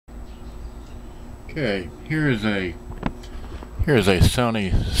Okay, here's a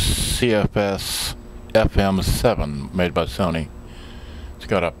Sony CFS-FM7 made by Sony. It's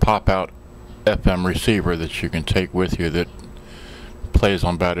got a pop-out FM receiver that you can take with you that plays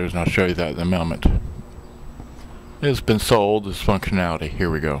on batteries, and I'll show you that in a moment. It's been sold, this functionality. Here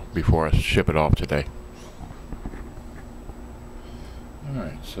we go, before I ship it off today.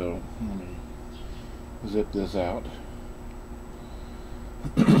 Alright, so let me zip this out.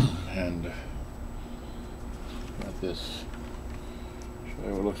 And got this, show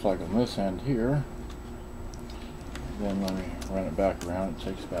you what it looks like on this end here. Then let me run it back around. It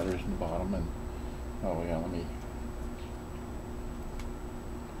takes batteries in the bottom, and oh yeah, let me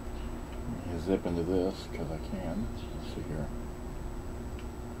zip into this because I can. Let's see here.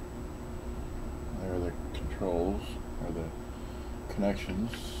 There are the controls, or the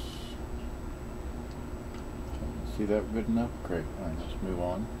connections. Can you see that good enough? Great. Alright, let's move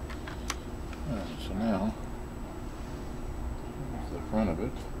on. Alright, so now here's the front of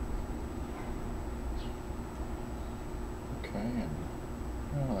it. Okay, and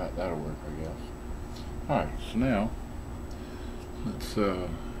well, that'll work, I guess. Alright, so now let's I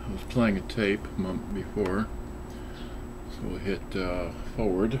was playing a tape a moment before, so we'll hit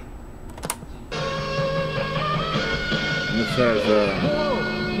forward. And this has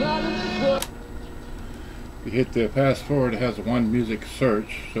if you hit the fast forward, it has a one music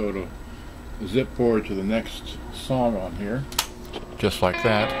search, so it'll zip forward to the next song on here, just like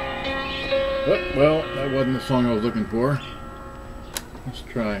that. Oh, well, that wasn't the song I was looking for. Let's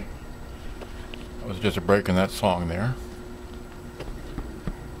try. I was just breaking that song there.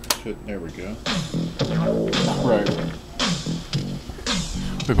 There we go. Right.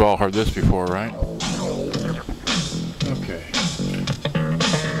 We've all heard this before, right? Okay.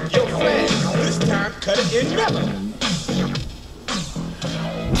 Yo, Fred, this time cut it in mellow.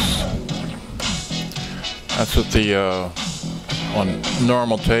 That's what the on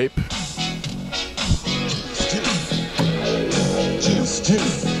normal tape.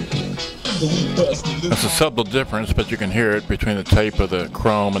 That's a subtle difference, but you can hear it between the tape of the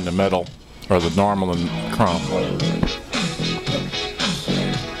chrome and the metal, or the normal and chrome.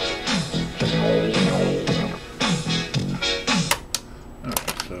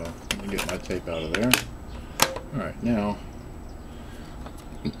 Alright, so let me get my tape out of there. Alright, now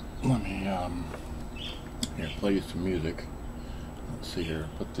let me here, play you some music. Let's see here.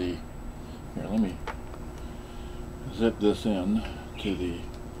 Let me zip this in to the.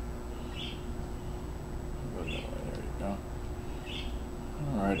 There you go.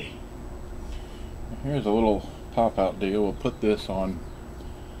 Alrighty. Here's a little pop-out deal. We'll put this on.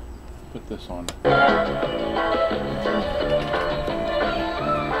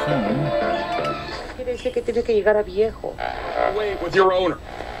 Away with your owner.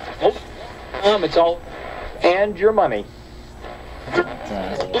 It's all. And your money.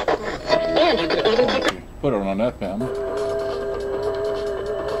 Okay. Put it on FM.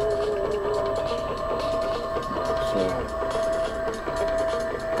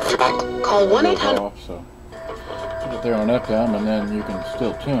 Call 1-800. So put it there on FM, and then you can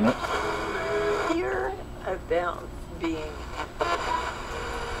still tune it. Fear of bounce being.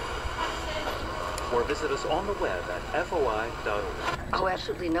 Or visit us on the web at foi.org. Oh,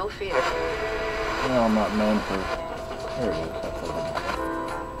 absolutely no fear. Well, I'm not known for. There it is.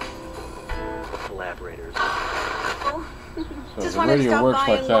 Collaborators. So Just the wanted to radio stop works by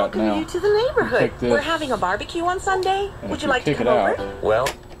like and that welcome now. you to the neighborhood. This, we're having a barbecue on Sunday. Would you like to kick come it out, over? Well,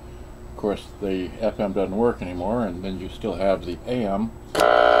 of course, the FM doesn't work anymore, and then you still have the AM, the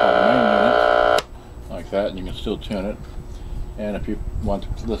main unit, like that, and you can still tune it. And if you want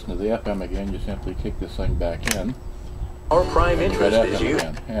to listen to the FM again, you simply kick this thing back in. our prime interest is you.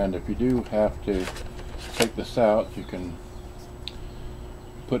 Again. And if you do have to take this out, you can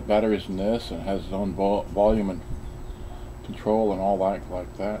put batteries in this, and it has its own volume and control and all like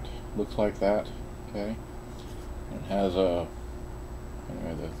that. Looks like that. Okay. It has a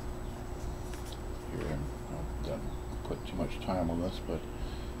anyway. Here, I don't put too much time on this, but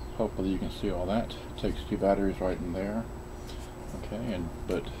hopefully you can see all that. It takes two batteries right in there. Okay,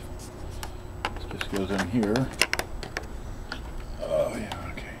 but this just goes in here. Oh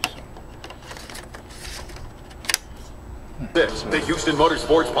yeah, okay, so. This, the Houston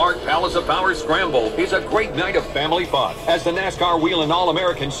Motorsports Park Palace of Power Scramble, is a great night of family fun as the NASCAR Wheel and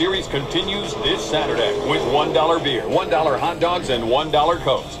All-American Series continues this Saturday with $1 beer, $1 hot dogs, and $1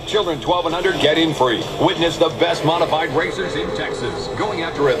 Cokes. Children 12 and under get in free. Witness the best modified racers in Texas going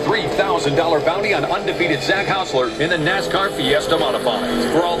after a $3,000 bounty on undefeated Zach Hausler in the NASCAR Fiesta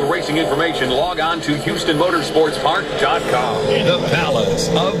Modifieds. For all the racing information, log on to HoustonMotorsportsPark.com. The Palace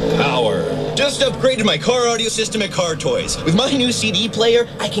of Power. Just just upgraded my car audio system at Car Toys. With my new CD player,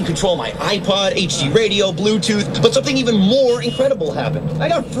 I can control my iPod, HD radio, Bluetooth, but something even more incredible happened. I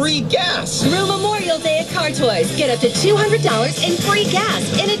got free gas. Through Memorial Day at Car Toys, get up to $200 in free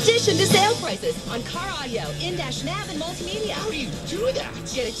gas, in addition to sale prices on car audio, in-dash nav, and multimedia. How do you do that?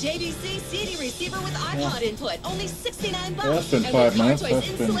 Get a JVC CD receiver with iPod input, only $69. Well, that's been and 5 with minutes. Car Toys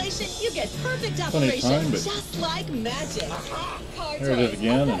That's been installation, you get perfect plenty of operation, time, but just like magic. Car there it is Toys,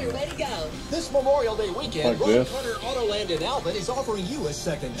 again, a and better way to go. This Memorial Day weekend, like this. Ron Carter Autoland in Albert is offering you a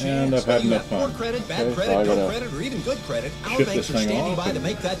second chance. And I've had Whether you enough have poor fun. credit, bad Okay, credit, so I no gotta credit, or even good credit, our ship banks this are thing standing off by to and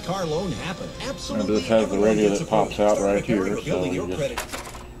make that car loan happen. Absolutely. this has the everyone radio gets that approved. pops out Start right here, repairing or so building you your just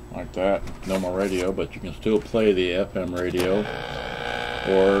credit. like that. No more radio, but you can still play the FM radio,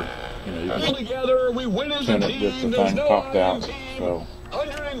 or you know, you can Together, we win as a turn it just team. the There's thing no popped other out. team. So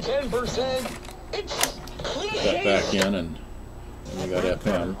 110%. It's that back in, and you got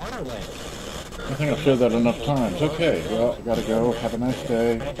FM. I think I've said that enough times. Okay, well, gotta go. Have a nice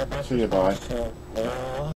day. See you. Bye.